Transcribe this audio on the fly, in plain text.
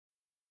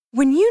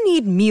When you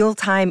need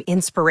mealtime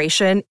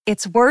inspiration,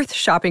 it's worth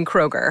shopping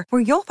Kroger,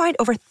 where you'll find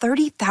over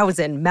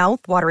 30,000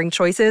 mouth-watering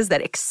choices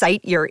that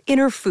excite your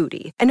inner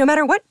foodie. And no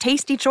matter what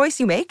tasty choice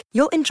you make,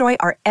 you'll enjoy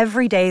our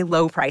everyday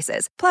low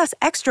prices, plus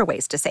extra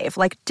ways to save,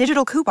 like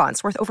digital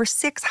coupons worth over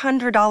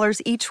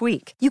 $600 each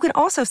week. You can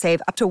also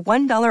save up to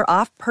 $1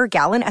 off per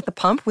gallon at the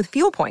pump with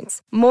fuel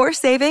points. More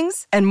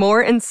savings and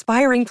more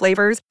inspiring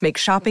flavors make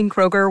shopping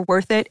Kroger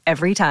worth it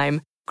every time.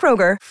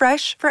 Kroger,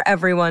 fresh for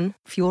everyone.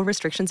 Fuel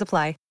restrictions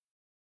apply.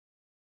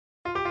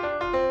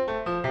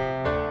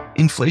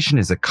 Inflation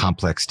is a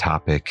complex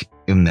topic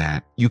in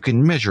that you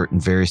can measure it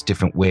in various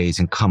different ways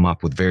and come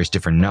up with various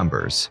different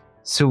numbers.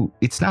 So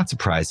it's not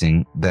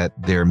surprising that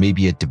there may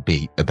be a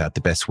debate about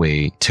the best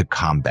way to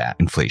combat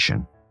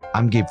inflation.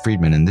 I'm Gabe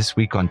Friedman, and this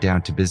week on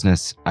Down to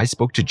Business, I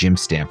spoke to Jim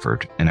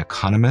Stanford, an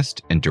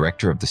economist and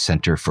director of the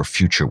Center for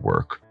Future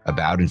Work,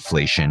 about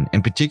inflation,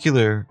 in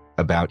particular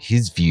about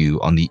his view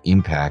on the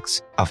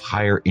impacts of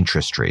higher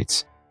interest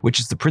rates, which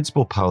is the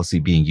principal policy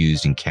being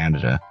used in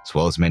Canada, as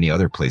well as many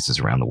other places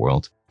around the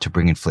world, to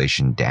bring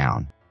inflation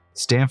down.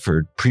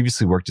 Stanford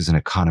previously worked as an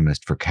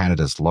economist for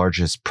Canada's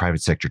largest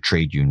private sector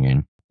trade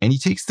union, and he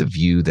takes the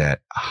view that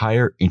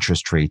higher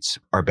interest rates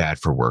are bad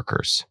for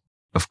workers.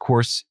 Of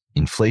course,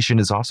 inflation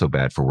is also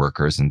bad for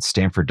workers, and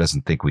Stanford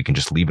doesn't think we can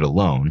just leave it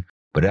alone,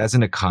 but as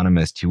an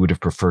economist, he would have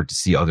preferred to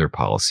see other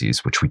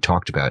policies, which we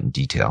talked about in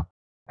detail.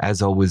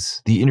 As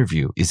always, the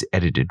interview is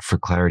edited for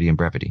clarity and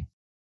brevity.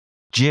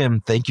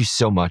 Jim, thank you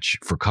so much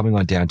for coming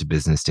on Down to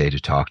Business Day to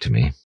talk to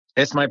me.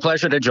 It's my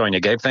pleasure to join you,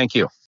 Gabe. Thank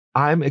you.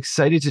 I'm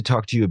excited to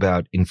talk to you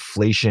about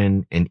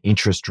inflation and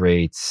interest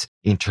rates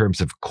in terms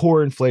of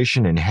core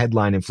inflation and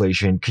headline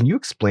inflation. Can you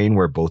explain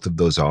where both of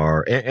those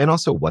are and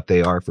also what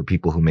they are for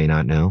people who may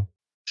not know?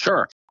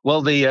 Sure.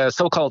 Well, the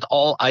so-called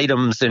all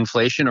items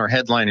inflation or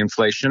headline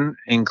inflation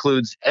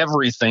includes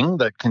everything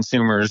that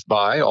consumers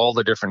buy, all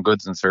the different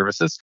goods and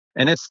services.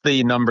 And it's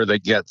the number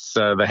that gets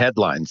the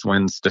headlines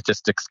when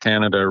Statistics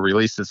Canada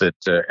releases it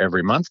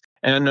every month.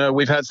 And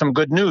we've had some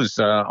good news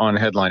on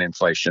headline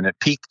inflation. It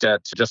peaked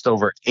at just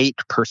over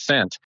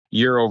 8%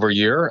 year over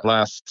year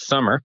last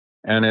summer,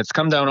 and it's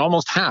come down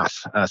almost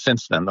half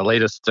since then. The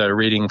latest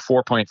reading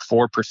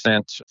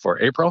 4.4%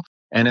 for April,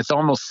 and it's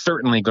almost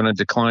certainly going to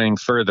decline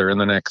further in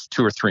the next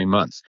 2 or 3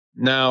 months.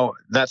 Now,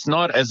 that's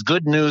not as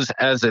good news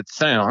as it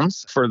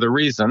sounds, for the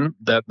reason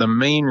that the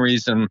main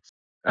reason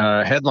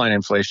headline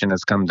inflation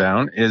has come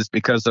down is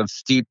because of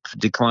steep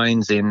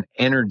declines in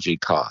energy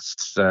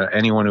costs.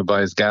 Anyone who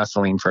buys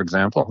gasoline, for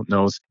example,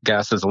 knows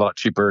gas is a lot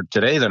cheaper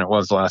today than it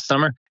was last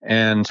summer.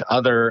 And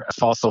other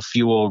fossil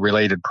fuel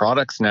related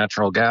products,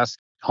 natural gas,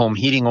 home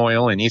heating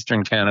oil in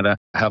Eastern Canada,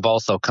 have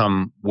also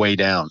come way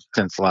down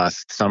since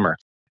last summer.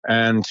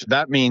 And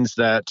that means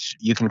that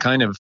you can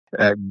kind of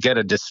get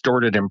a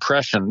distorted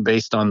impression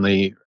based on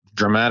the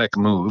dramatic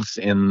moves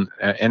in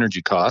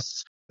energy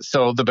costs.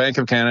 So the Bank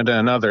of Canada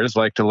and others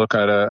like to look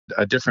at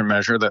a different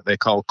measure that they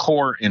call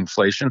core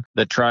inflation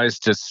that tries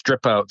to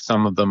strip out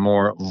some of the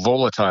more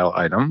volatile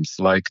items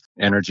like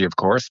energy, of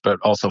course, but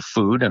also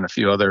food and a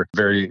few other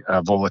very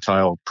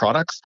volatile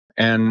products.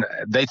 And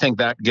they think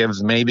that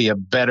gives maybe a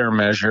better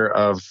measure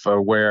of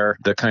where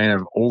the kind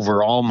of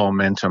overall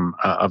momentum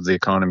of the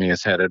economy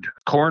is headed.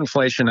 Core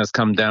inflation has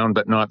come down,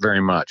 but not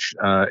very much.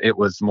 It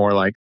was more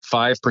like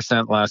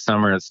 5% last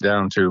summer. It's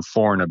down to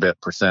 4 and a bit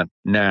percent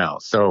now.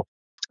 So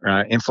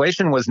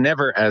inflation was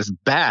never as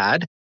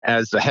bad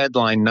as the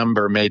headline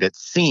number made it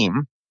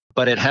seem,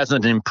 but it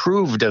hasn't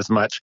improved as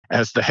much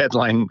as the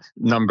headline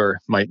number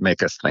might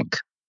make us think.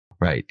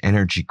 Right.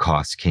 Energy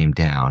costs came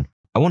down.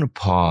 I want to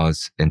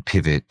pause and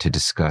pivot to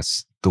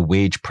discuss the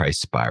wage price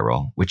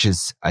spiral, which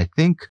is, I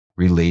think,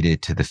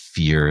 related to the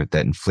fear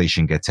that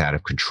inflation gets out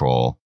of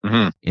control,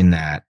 in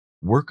that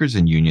workers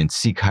and unions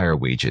seek higher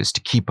wages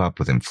to keep up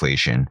with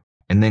inflation,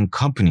 and then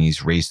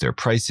companies raise their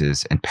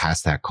prices and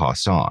pass that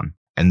cost on.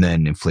 And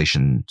then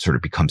inflation sort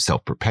of becomes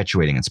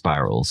self-perpetuating and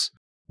spirals.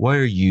 Why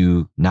are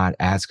you not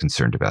as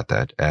concerned about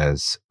that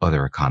as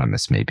other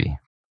economists may be?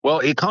 Well,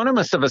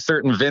 economists of a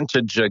certain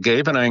vintage,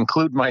 Gabe, and I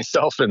include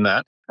myself in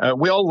that,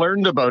 we all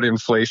learned about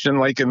inflation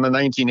like in the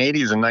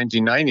 1980s and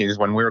 1990s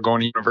when we were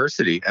going to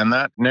university. And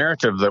that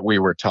narrative that we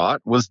were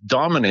taught was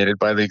dominated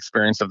by the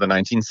experience of the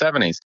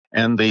 1970s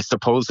and the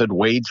supposed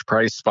wage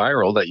price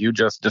spiral that you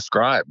just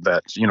described,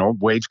 that,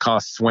 wage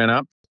costs went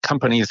up.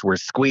 Companies were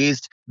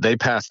squeezed. They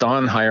passed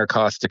on higher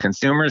costs to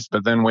consumers,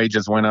 but then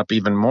wages went up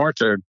even more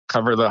to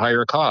cover the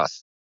higher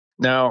costs.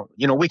 Now,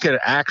 we could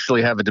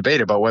actually have a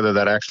debate about whether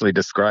that actually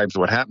describes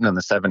what happened in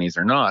the 70s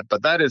or not,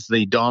 but that is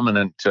the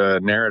dominant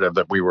narrative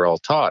that we were all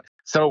taught.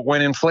 So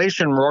when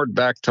inflation roared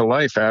back to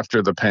life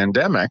after the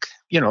pandemic,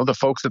 the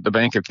folks at the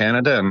Bank of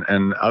Canada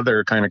and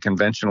other kind of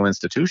conventional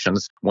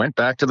institutions went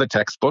back to the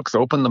textbooks,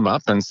 opened them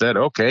up and said,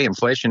 okay,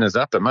 inflation is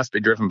up. It must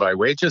be driven by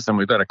wages and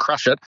we've got to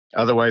crush it.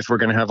 Otherwise, we're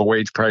going to have a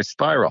wage price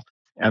spiral.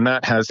 And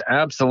that has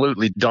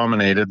absolutely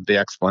dominated the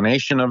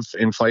explanation of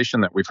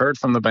inflation that we've heard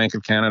from the Bank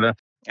of Canada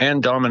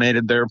and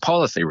dominated their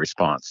policy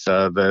response.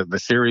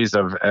 The series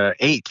of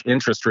 8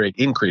 interest rate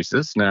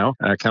increases now,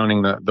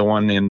 counting the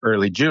one in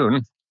early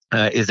June,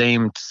 is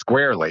aimed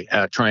squarely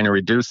at trying to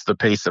reduce the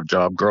pace of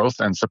job growth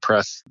and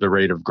suppress the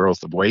rate of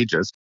growth of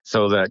wages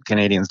so that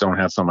Canadians don't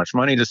have so much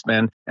money to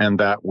spend, and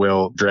that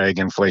will drag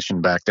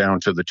inflation back down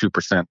to the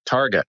 2%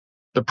 target.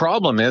 The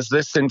problem is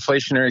this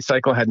inflationary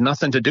cycle had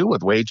nothing to do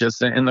with wages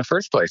in the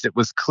first place. It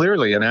was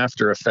clearly an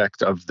after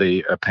effect of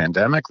the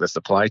pandemic, the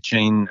supply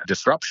chain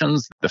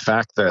disruptions, the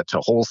fact that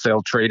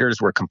wholesale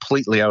traders were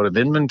completely out of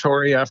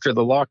inventory after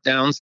the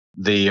lockdowns,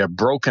 the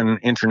broken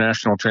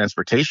international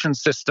transportation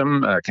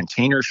system,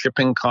 container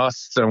shipping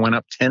costs went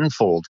up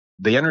tenfold.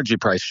 The energy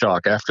price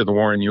shock after the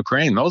war in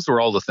Ukraine, those were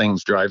all the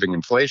things driving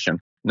inflation,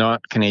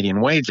 not Canadian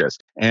wages.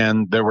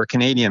 And there were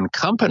Canadian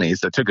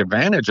companies that took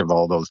advantage of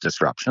all those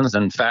disruptions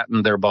and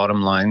fattened their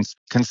bottom lines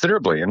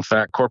considerably. In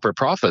fact, corporate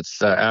profits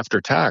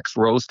after tax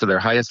rose to their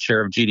highest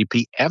share of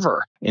GDP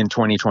ever in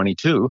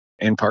 2022,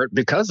 in part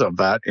because of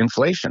that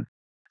inflation.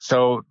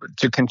 So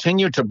to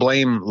continue to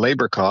blame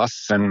labor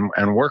costs and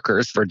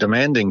workers for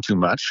demanding too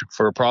much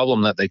for a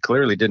problem that they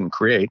clearly didn't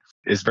create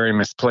is very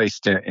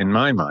misplaced in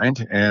my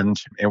mind. And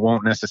it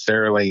won't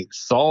necessarily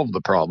solve the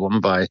problem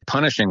by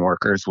punishing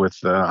workers with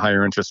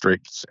higher interest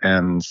rates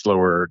and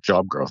slower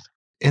job growth.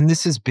 And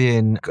this has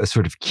been a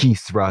sort of key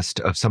thrust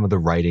of some of the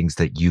writings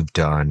that you've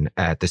done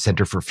at the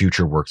Center for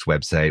Future Work's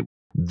website.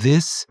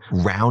 This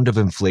round of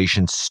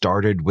inflation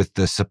started with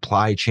the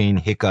supply chain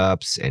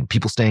hiccups and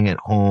people staying at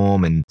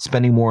home and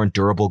spending more on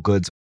durable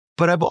goods.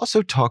 But I've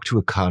also talked to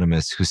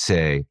economists who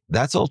say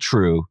that's all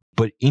true,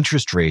 but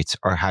interest rates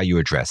are how you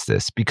address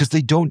this because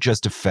they don't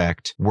just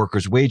affect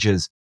workers'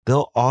 wages.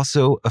 They'll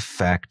also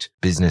affect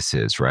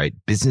businesses, right?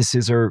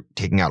 Businesses are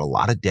taking out a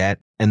lot of debt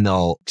and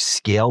they'll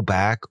scale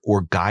back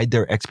or guide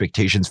their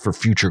expectations for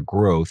future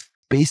growth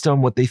based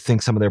on what they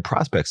think some of their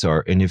prospects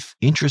are. And if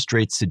interest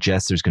rates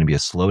suggest there's going to be a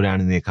slowdown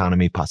in the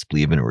economy,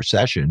 possibly even a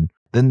recession,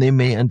 then they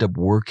may end up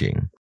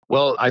working.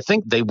 Well, I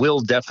think they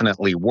will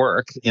definitely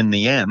work in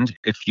the end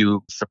if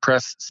you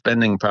suppress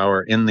spending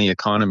power in the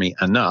economy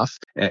enough,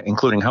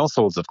 including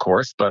households, of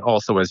course, but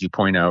also, as you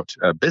point out,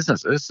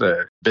 businesses.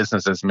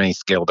 Businesses may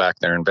scale back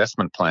their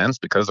investment plans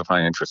because of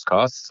high interest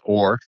costs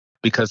or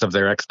because of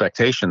their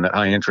expectation that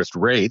high interest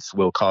rates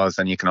will cause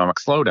an economic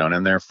slowdown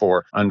and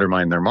therefore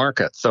undermine their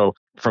market. So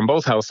from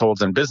both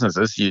households and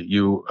businesses,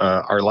 you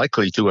are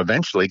likely to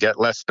eventually get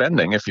less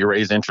spending if you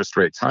raise interest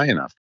rates high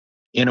enough.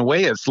 In a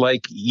way, it's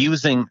like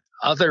using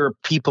other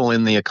people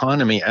in the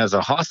economy as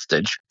a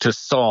hostage to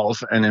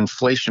solve an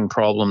inflation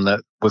problem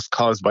that was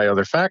caused by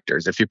other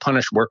factors. If you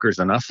punish workers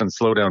enough and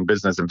slow down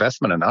business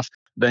investment enough,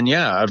 then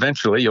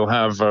eventually you'll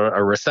have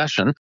a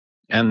recession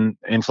and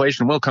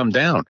inflation will come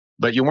down.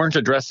 But you weren't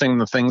addressing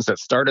the things that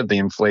started the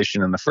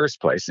inflation in the first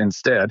place.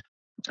 Instead,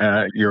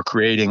 you're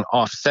creating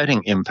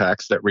offsetting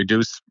impacts that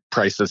reduce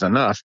prices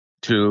enough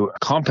to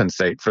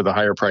compensate for the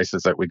higher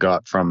prices that we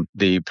got from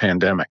the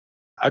pandemic.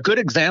 A good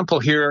example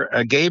here,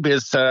 Gabe,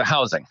 is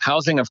housing.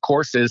 Housing, of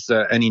course, is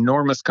an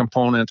enormous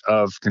component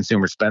of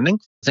consumer spending.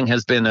 Housing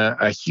has been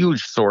a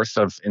huge source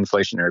of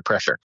inflationary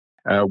pressure.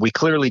 We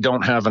clearly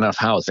don't have enough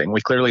housing.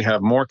 We clearly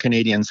have more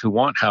Canadians who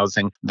want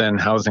housing than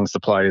housing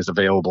supply is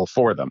available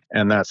for them.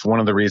 And that's one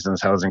of the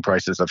reasons housing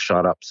prices have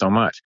shot up so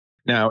much.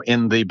 Now,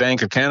 in the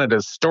Bank of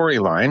Canada's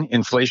storyline,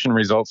 inflation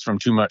results from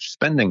too much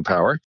spending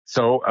power.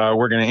 So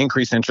we're going to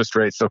increase interest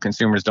rates so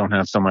consumers don't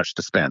have so much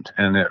to spend.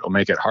 And it'll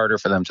make it harder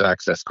for them to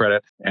access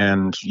credit.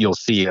 And you'll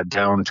see a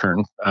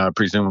downturn,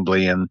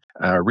 presumably in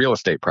real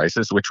estate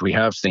prices, which we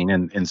have seen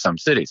in some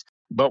cities.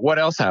 But what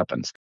else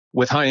happens?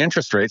 With high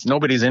interest rates,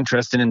 nobody's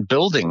interested in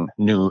building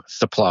new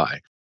supply.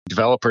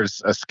 Developers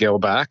scale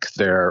back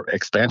their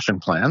expansion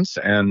plans,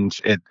 and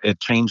it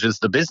changes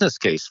the business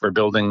case for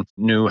building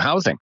new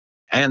housing.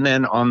 And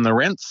then on the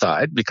rent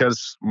side,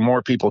 because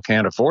more people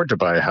can't afford to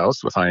buy a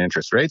house with high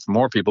interest rates,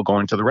 more people go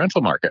into the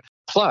rental market.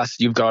 Plus,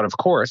 you've got, of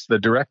course, the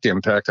direct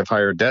impact of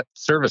higher debt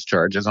service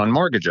charges on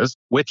mortgages,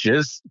 which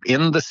is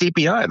in the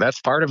CPI. That's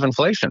part of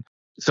inflation.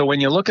 So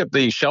when you look at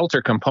the shelter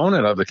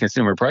component of the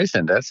consumer price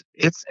index,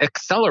 it's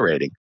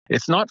accelerating.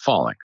 It's not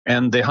falling.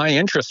 And the high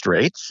interest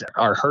rates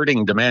are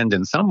hurting demand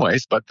in some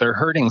ways, but they're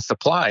hurting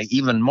supply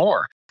even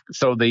more.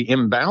 So the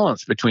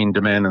imbalance between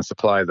demand and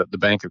supply that the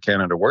Bank of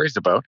Canada worries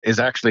about is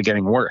actually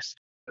getting worse.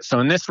 So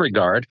in this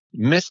regard,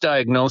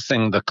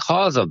 misdiagnosing the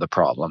cause of the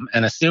problem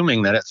and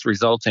assuming that it's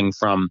resulting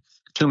from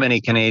too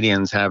many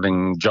Canadians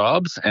having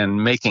jobs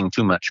and making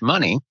too much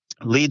money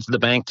leads the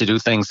bank to do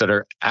things that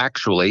are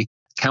actually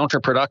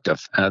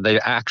counterproductive.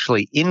 They're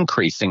actually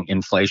increasing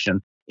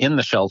inflation in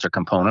the shelter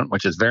component,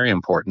 which is very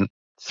important,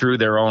 through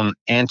their own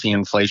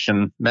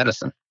anti-inflation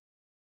medicine.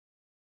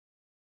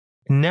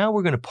 Now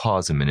we're going to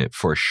pause a minute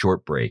for a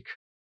short break.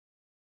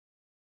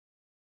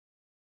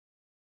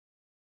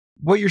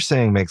 What you're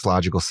saying makes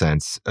logical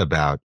sense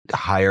about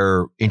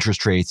higher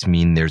interest rates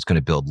mean there's going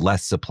to build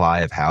less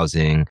supply of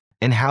housing,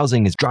 and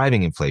housing is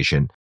driving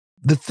inflation.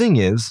 The thing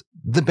is,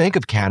 the Bank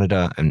of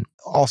Canada and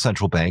all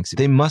central banks,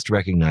 they must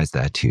recognize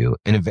that too.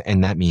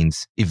 And that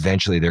means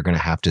eventually they're going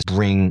to have to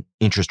bring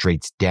interest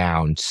rates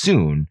down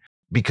soon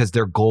because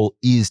their goal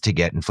is to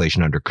get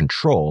inflation under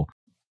control.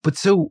 But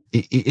so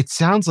it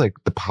sounds like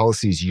the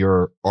policies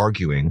you're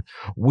arguing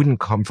wouldn't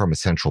come from a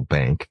central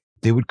bank.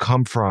 They would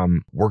come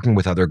from working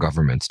with other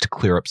governments to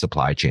clear up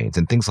supply chains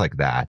and things like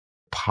that,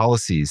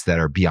 policies that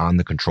are beyond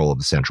the control of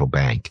the central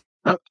bank.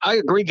 I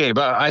agree, Gabe.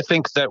 I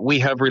think that we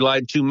have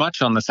relied too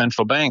much on the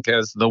central bank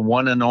as the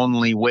one and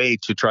only way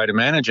to try to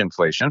manage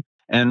inflation.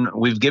 And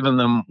we've given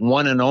them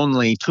one and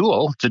only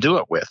tool to do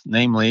it with,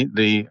 namely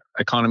the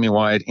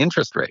economy-wide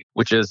interest rate,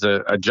 which is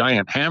a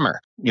giant hammer.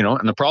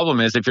 And the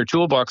problem is if your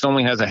toolbox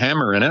only has a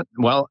hammer in it,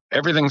 well,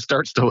 everything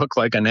starts to look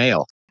like a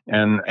nail.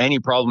 And any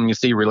problem you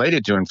see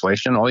related to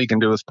inflation, all you can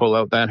do is pull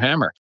out that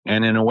hammer.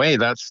 And in a way,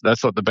 that's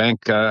what the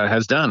bank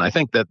has done. I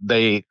think that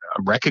they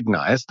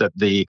recognize that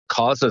the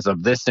causes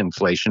of this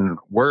inflation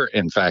were,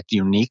 in fact,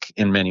 unique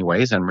in many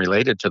ways and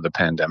related to the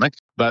pandemic.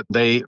 But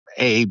they,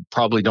 A,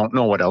 probably don't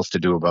know what else to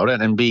do about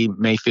it, and B,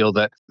 may feel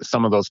that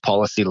some of those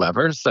policy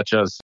levers, such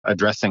as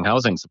addressing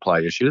housing supply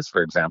issues,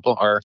 for example,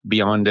 are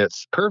beyond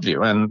its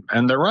purview.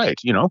 And they're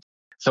right,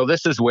 So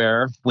this is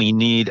where we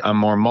need a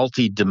more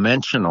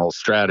multi-dimensional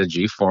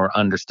strategy for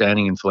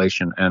understanding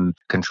inflation and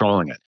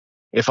controlling it.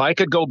 If I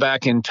could go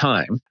back in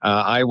time,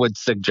 I would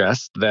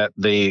suggest that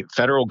the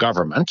federal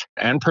government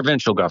and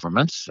provincial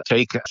governments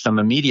take some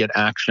immediate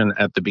action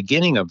at the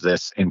beginning of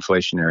this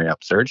inflationary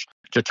upsurge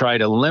to try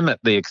to limit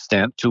the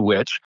extent to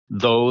which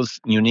those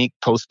unique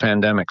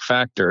post-pandemic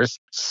factors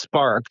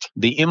sparked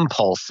the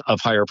impulse of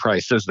higher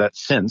prices that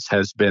since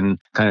has been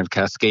kind of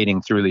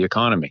cascading through the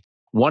economy.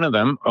 One of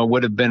them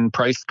would have been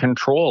price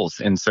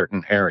controls in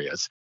certain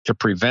areas to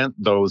prevent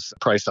those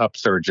price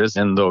upsurges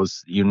in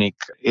those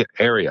unique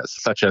areas,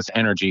 such as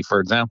energy, for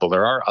example.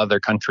 There are other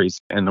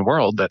countries in the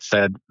world that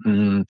said,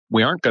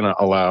 we aren't going to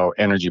allow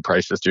energy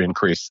prices to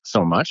increase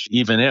so much,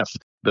 even if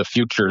the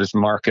futures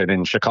market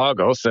in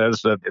Chicago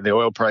says that the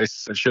oil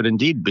price should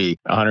indeed be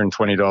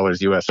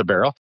 $120 US a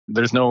barrel.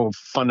 There's no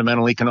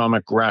fundamental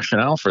economic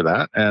rationale for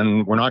that,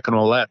 and we're not going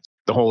to let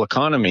the whole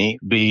economy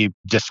be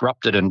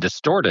disrupted and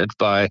distorted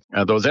by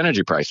those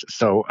energy prices.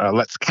 So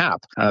let's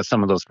cap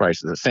some of those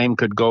prices. The same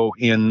could go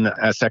in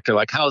a sector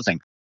like housing.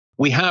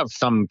 We have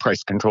some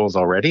price controls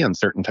already on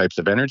certain types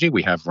of energy.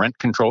 We have rent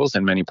controls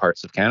in many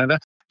parts of Canada.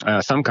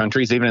 Some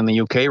countries, even in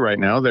the UK right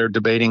now, they're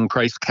debating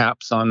price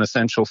caps on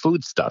essential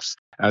foodstuffs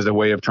as a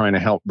way of trying to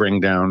help bring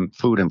down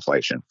food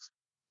inflation.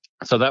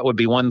 So that would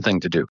be one thing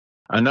to do.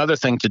 Another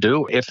thing to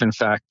do, if in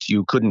fact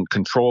you couldn't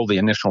control the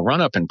initial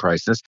run-up in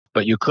prices,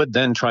 but you could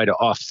then try to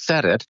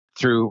offset it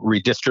through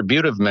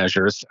redistributive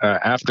measures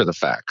after the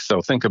fact.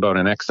 So think about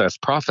an excess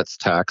profits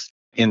tax.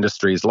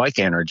 Industries like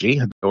energy,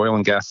 the oil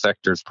and gas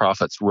sector's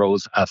profits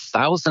rose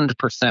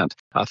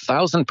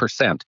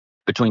 1,000%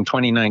 between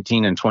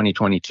 2019 and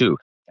 2022.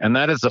 And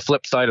that is the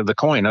flip side of the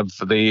coin of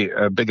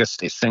the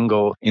biggest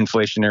single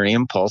inflationary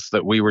impulse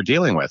that we were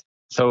dealing with.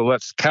 So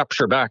let's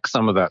capture back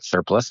some of that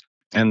surplus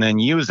and then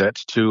use it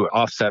to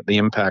offset the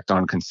impact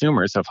on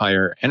consumers of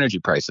higher energy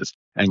prices.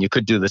 And you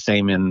could do the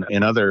same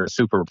in other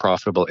super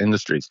profitable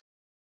industries.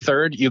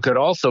 Third, you could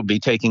also be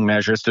taking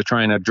measures to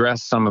try and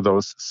address some of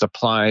those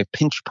supply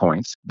pinch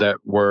points that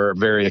were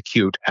very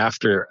acute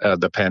after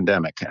the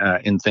pandemic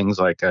in things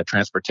like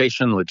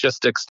transportation,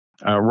 logistics,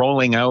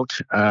 rolling out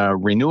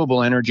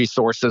renewable energy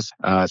sources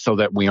so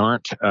that we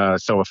aren't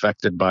so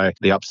affected by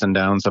the ups and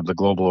downs of the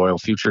global oil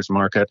futures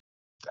market.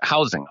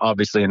 Housing,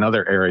 obviously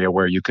another area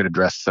where you could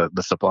address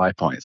the supply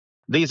points.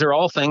 These are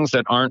all things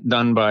that aren't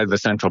done by the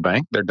central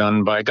bank. They're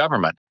done by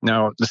government.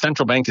 Now, the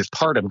central bank is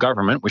part of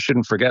government. We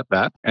shouldn't forget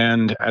that.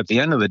 And at the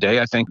end of the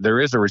day, I think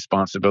there is a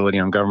responsibility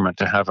on government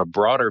to have a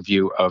broader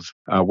view of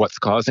what's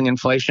causing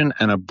inflation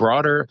and a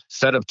broader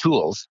set of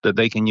tools that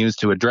they can use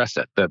to address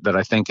it, that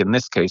I think in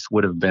this case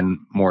would have been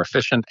more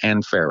efficient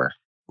and fairer.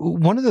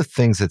 One of the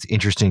things that's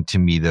interesting to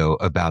me, though,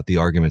 about the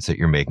arguments that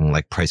you're making,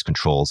 like price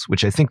controls,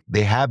 which I think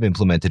they have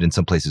implemented in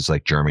some places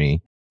like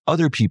Germany,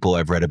 other people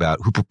I've read about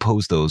who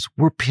proposed those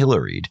were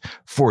pilloried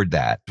for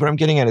that. What I'm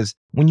getting at is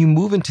when you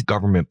move into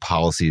government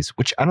policies,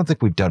 which I don't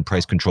think we've done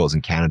price controls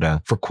in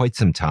Canada for quite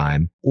some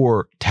time,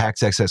 or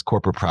tax excess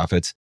corporate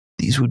profits,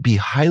 these would be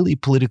highly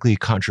politically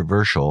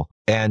controversial.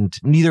 And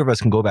neither of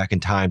us can go back in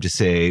time to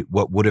say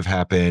what would have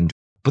happened,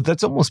 but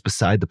that's almost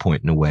beside the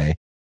point in a way.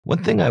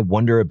 One thing I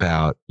wonder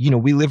about,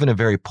 we live in a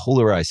very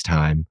polarized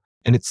time,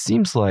 and it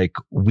seems like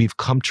we've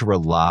come to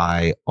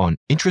rely on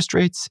interest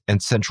rates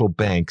and central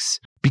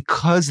banks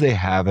because they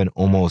have an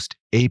almost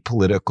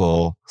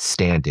apolitical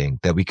standing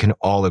that we can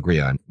all agree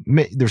on.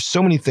 There's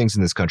so many things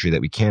in this country that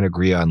we can't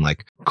agree on,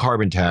 like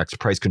carbon tax,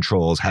 price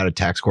controls, how to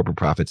tax corporate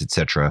profits,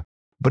 etc.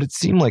 But it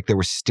seemed like there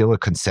was still a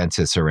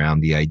consensus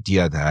around the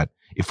idea that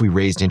if we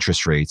raised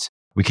interest rates,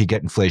 we could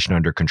get inflation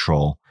under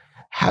control.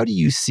 How do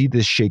you see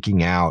this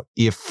shaking out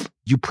if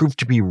you prove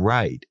to be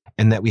right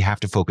and that we have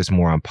to focus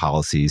more on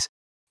policies?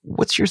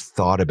 What's your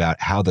thought about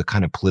how the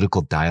kind of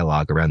political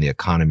dialogue around the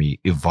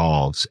economy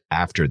evolves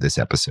after this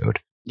episode?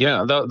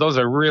 Yeah, those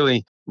are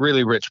really,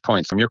 really rich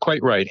points. And you're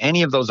quite right.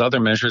 Any of those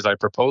other measures I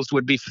proposed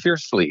would be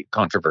fiercely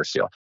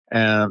controversial,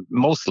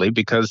 mostly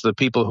because the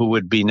people who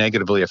would be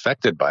negatively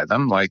affected by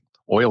them, like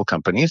oil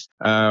companies,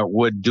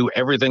 would do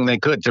everything they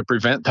could to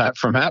prevent that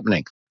from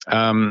happening.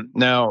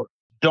 Now,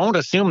 don't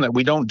assume that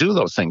we don't do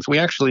those things. We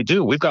actually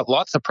do. We've got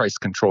lots of price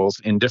controls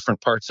in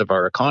different parts of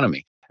our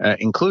economy,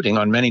 including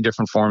on many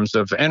different forms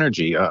of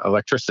energy.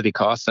 Electricity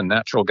costs and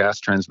natural gas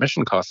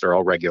transmission costs are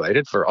all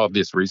regulated for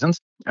obvious reasons.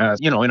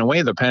 In a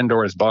way, the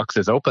Pandora's box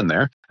is open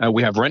there.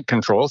 We have rent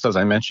controls, as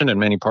I mentioned, in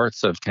many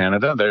parts of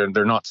Canada.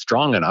 They're not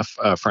strong enough,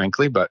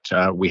 frankly, but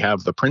we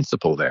have the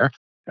principle there.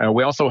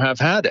 We also have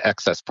had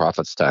excess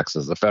profits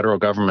taxes. The federal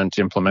government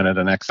implemented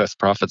an excess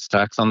profits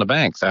tax on the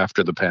banks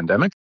after the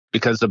pandemic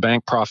because the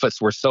bank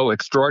profits were so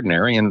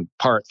extraordinary, in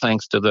part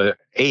thanks to the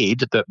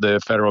aid that the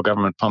federal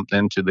government pumped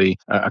into the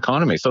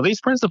economy. So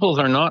these principles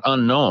are not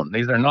unknown.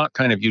 These are not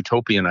kind of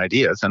utopian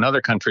ideas, and other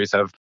countries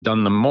have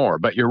done them more.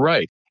 But you're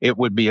right, it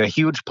would be a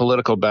huge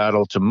political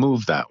battle to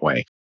move that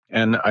way.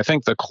 And I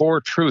think the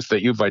core truth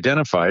that you've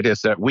identified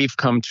is that we've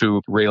come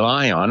to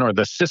rely on, or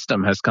the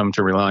system has come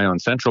to rely on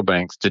central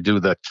banks to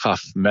do the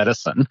tough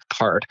medicine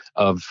part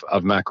of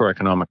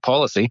macroeconomic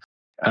policy.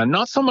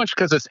 Not so much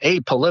because it's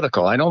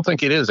apolitical. I don't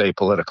think it is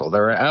apolitical.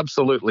 There are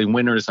absolutely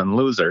winners and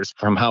losers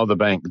from how the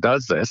bank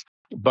does this,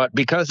 but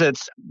because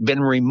it's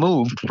been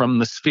removed from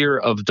the sphere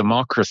of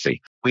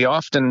democracy. We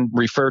often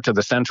refer to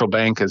the central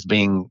bank as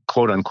being,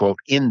 quote unquote,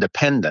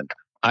 independent.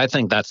 I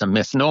think that's a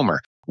misnomer.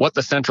 What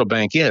the central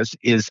bank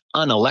is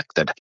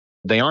unelected.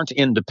 They aren't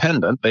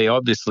independent. They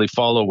obviously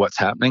follow what's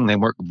happening. They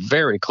work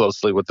very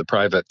closely with the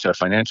private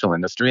financial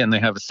industry, and they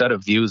have a set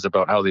of views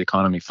about how the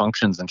economy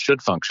functions and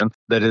should function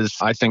that is,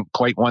 I think,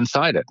 quite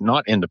one-sided,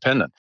 not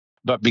independent.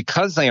 But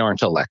because they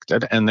aren't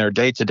elected and their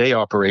day-to-day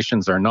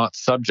operations are not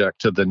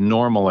subject to the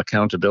normal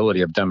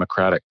accountability of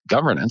democratic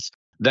governance,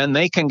 then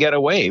they can get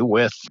away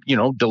with,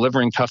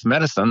 delivering tough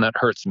medicine that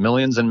hurts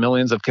millions and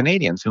millions of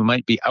Canadians who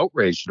might be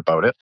outraged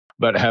about it,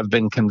 but have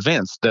been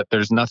convinced that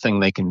there's nothing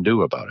they can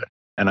do about it.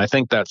 And I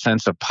think that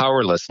sense of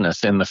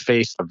powerlessness in the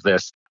face of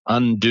this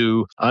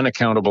undue,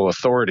 unaccountable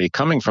authority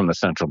coming from the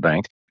central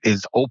bank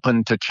is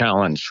open to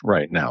challenge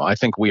right now. I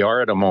think we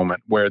are at a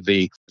moment where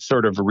the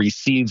sort of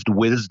received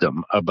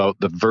wisdom about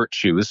the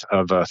virtues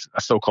of a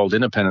so-called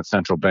independent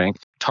central bank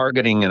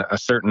targeting a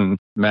certain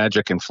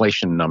magic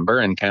inflation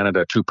number, in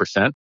Canada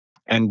 2%,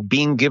 and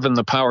being given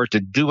the power to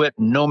do it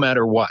no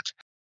matter what.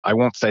 I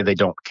won't say they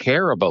don't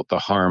care about the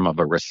harm of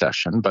a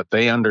recession, but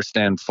they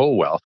understand full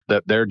well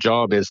that their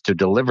job is to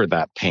deliver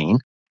that pain.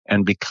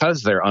 And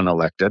because they're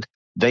unelected,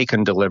 they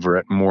can deliver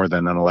it more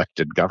than an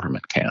elected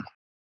government can.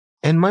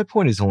 And my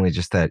point is only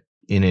just that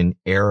in an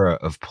era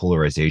of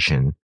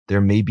polarization, there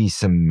may be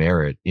some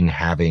merit in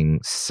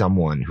having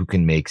someone who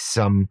can make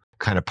some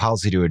kind of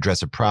policy to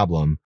address a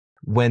problem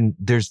when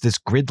there's this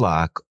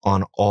gridlock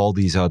on all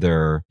these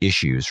other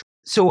issues.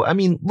 So,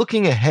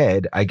 looking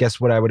ahead, I guess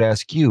what I would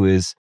ask you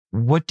is,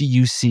 what do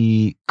you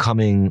see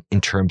coming in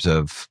terms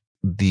of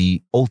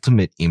the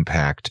ultimate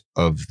impact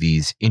of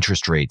these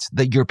interest rates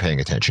that you're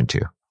paying attention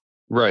to?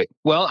 Right.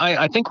 Well,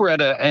 I think we're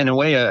at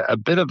a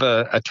bit of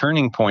a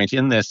turning point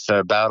in this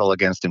battle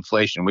against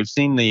inflation. We've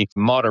seen the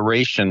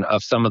moderation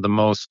of some of the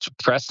most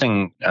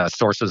pressing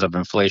sources of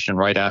inflation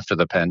right after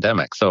the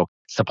pandemic. So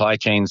supply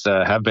chains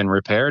have been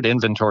repaired,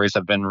 inventories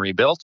have been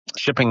rebuilt,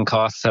 shipping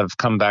costs have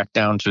come back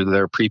down to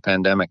their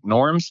pre-pandemic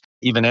norms,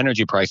 even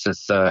energy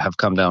prices have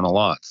come down a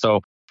lot.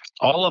 So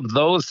all of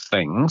those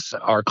things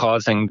are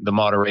causing the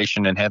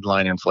moderation in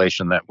headline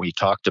inflation that we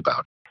talked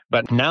about.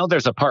 But now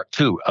there's a part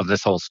two of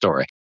this whole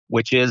story,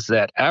 which is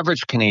that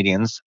average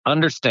Canadians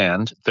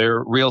understand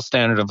their real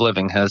standard of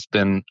living has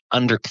been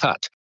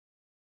undercut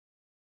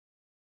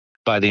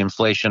by the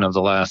inflation of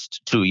the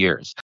last 2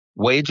 years.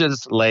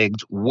 Wages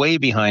lagged way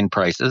behind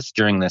prices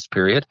during this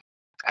period.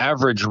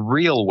 Average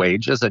real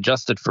wages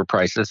adjusted for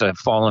prices have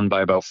fallen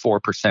by about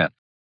 4%.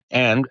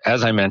 And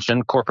as I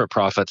mentioned, corporate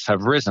profits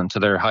have risen to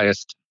their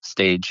highest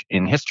stage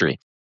in history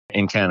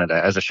in Canada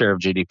as a share of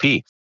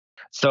GDP.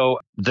 So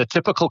the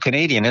typical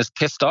Canadian is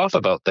pissed off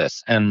about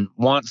this and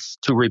wants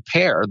to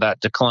repair that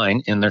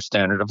decline in their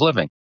standard of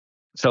living.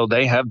 So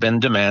they have been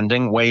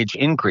demanding wage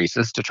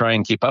increases to try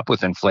and keep up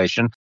with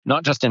inflation,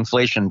 not just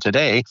inflation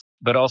today,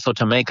 but also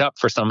to make up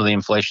for some of the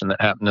inflation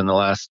that happened in the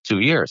last 2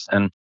 years.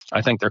 And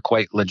I think they're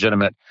quite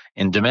legitimate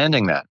in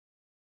demanding that.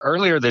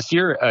 Earlier this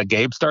year,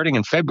 Gabe, starting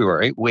in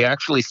February, we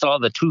actually saw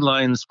the two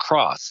lines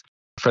cross.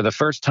 For the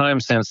first time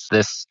since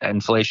this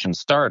inflation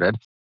started,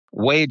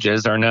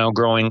 wages are now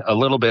growing a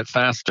little bit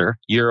faster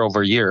year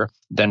over year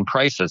than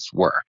prices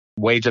were.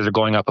 Wages are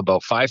going up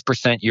about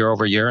 5% year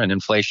over year, and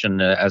inflation,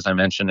 as I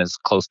mentioned, is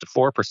close to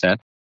 4%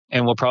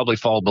 and will probably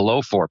fall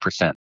below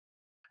 4%.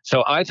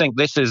 So I think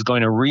this is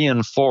going to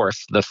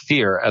reinforce the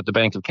fear at the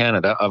Bank of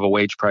Canada of a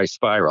wage price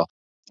spiral.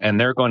 And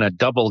they're going to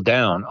double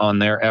down on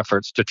their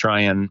efforts to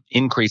try and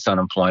increase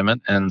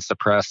unemployment and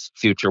suppress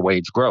future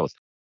wage growth.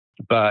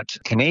 But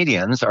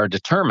Canadians are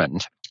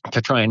determined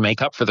to try and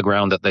make up for the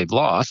ground that they've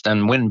lost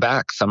and win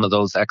back some of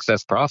those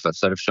excess profits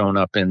that have shown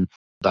up in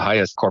the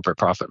highest corporate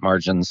profit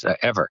margins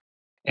ever.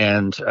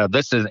 And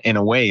this is, in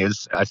a way,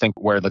 is, I think,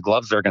 where the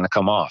gloves are going to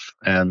come off.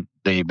 And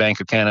the Bank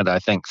of Canada, I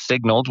think,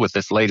 signaled with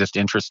this latest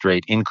interest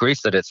rate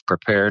increase that it's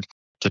prepared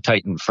to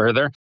tighten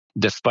further.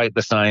 despite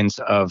the signs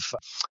of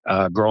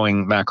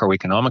growing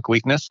macroeconomic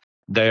weakness.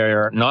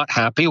 They're not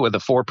happy with the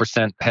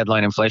 4%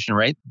 headline inflation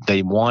rate.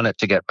 They want it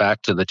to get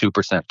back to the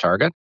 2%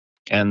 target.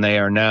 And they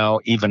are now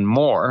even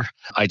more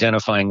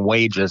identifying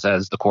wages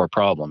as the core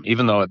problem,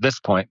 even though at this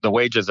point, the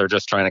wages are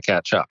just trying to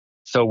catch up.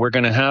 So we're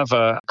going to have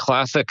a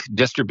classic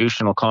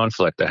distributional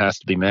conflict that has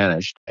to be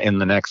managed in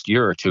the next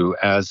year or two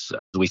as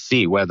we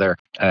see whether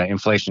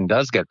inflation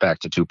does get back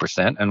to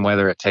 2% and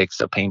whether it takes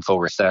a painful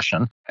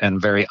recession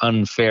and very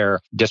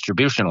unfair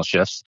distributional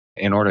shifts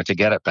in order to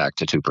get it back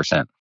to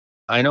 2%.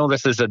 I know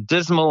this is a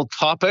dismal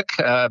topic,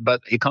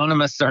 but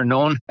economists are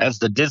known as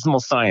the dismal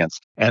science.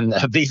 And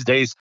these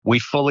days, we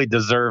fully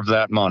deserve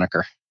that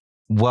moniker.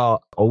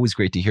 Well, always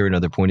great to hear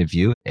another point of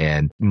view.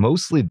 And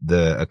mostly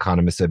the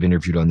economists I've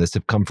interviewed on this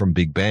have come from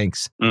big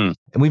banks. And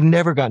we've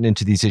never gotten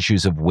into these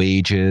issues of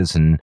wages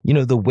and,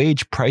 the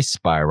wage price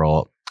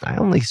spiral. I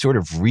only sort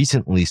of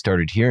recently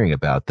started hearing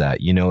about that.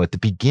 At the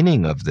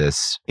beginning of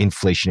this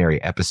inflationary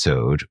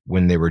episode,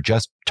 when they were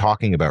just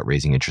talking about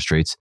raising interest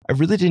rates, I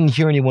really didn't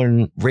hear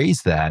anyone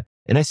raise that.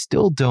 And I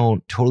still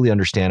don't totally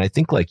understand. I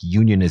think like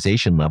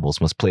unionization levels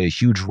must play a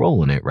huge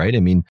role in it, right? I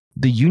mean,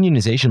 the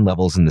unionization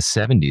levels in the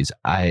 70s,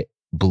 I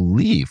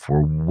believe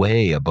were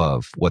way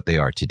above what they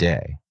are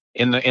today.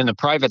 In the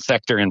private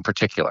sector in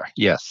particular,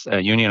 yes,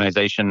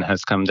 unionization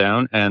has come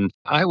down. And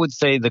I would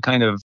say the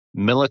kind of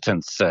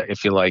militance,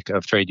 if you like,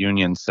 of trade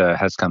unions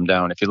has come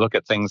down. If you look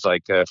at things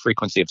like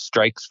frequency of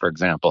strikes, for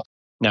example,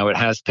 now it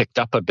has picked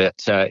up a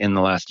bit in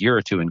the last year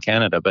or two in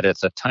Canada, but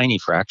it's a tiny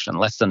fraction,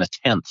 less than a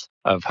tenth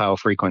of how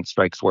frequent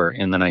strikes were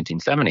in the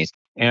 1970s.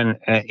 And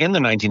in the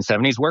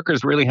 1970s,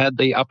 workers really had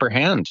the upper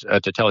hand,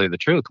 to tell you the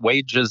truth.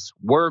 Wages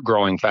were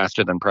growing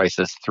faster than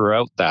prices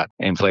throughout that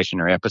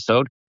inflationary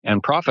episode,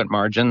 and profit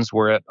margins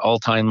were at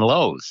all-time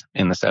lows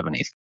in the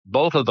 70s.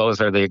 Both of those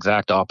are the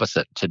exact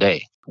opposite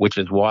today, which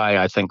is why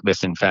I think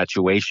this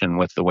infatuation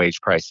with the wage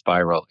price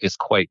spiral is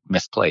quite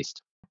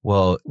misplaced.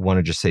 Well, I want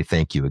to just say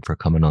thank you for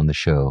coming on the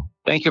show.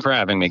 Thank you for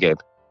having me, Gabe.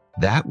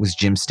 That was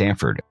Jim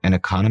Stanford, an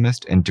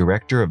economist and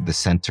director of the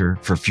Center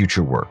for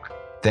Future Work.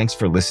 Thanks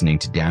for listening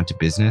to Down to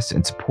Business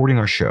and supporting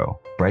our show.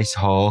 Bryce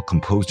Hall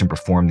composed and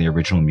performed the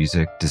original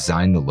music,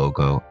 designed the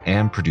logo,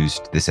 and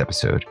produced this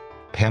episode.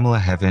 Pamela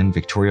Heaven,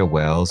 Victoria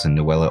Wells, and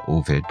Noella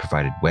Ovid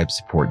provided web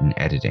support and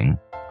editing.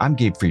 I'm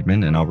Gabe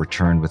Friedman, and I'll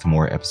return with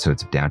more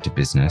episodes of Down to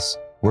Business.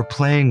 We're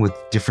playing with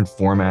different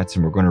formats,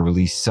 and we're going to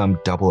release some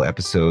double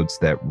episodes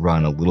that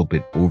run a little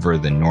bit over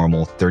the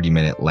normal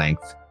 30-minute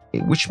length,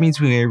 which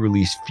means we may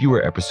release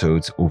fewer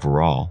episodes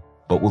overall.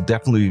 But we'll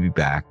definitely be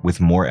back with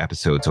more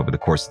episodes over the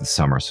course of the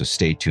summer, so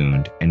stay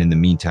tuned. And in the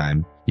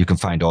meantime, you can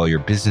find all your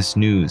business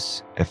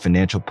news at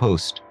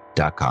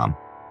financialpost.com.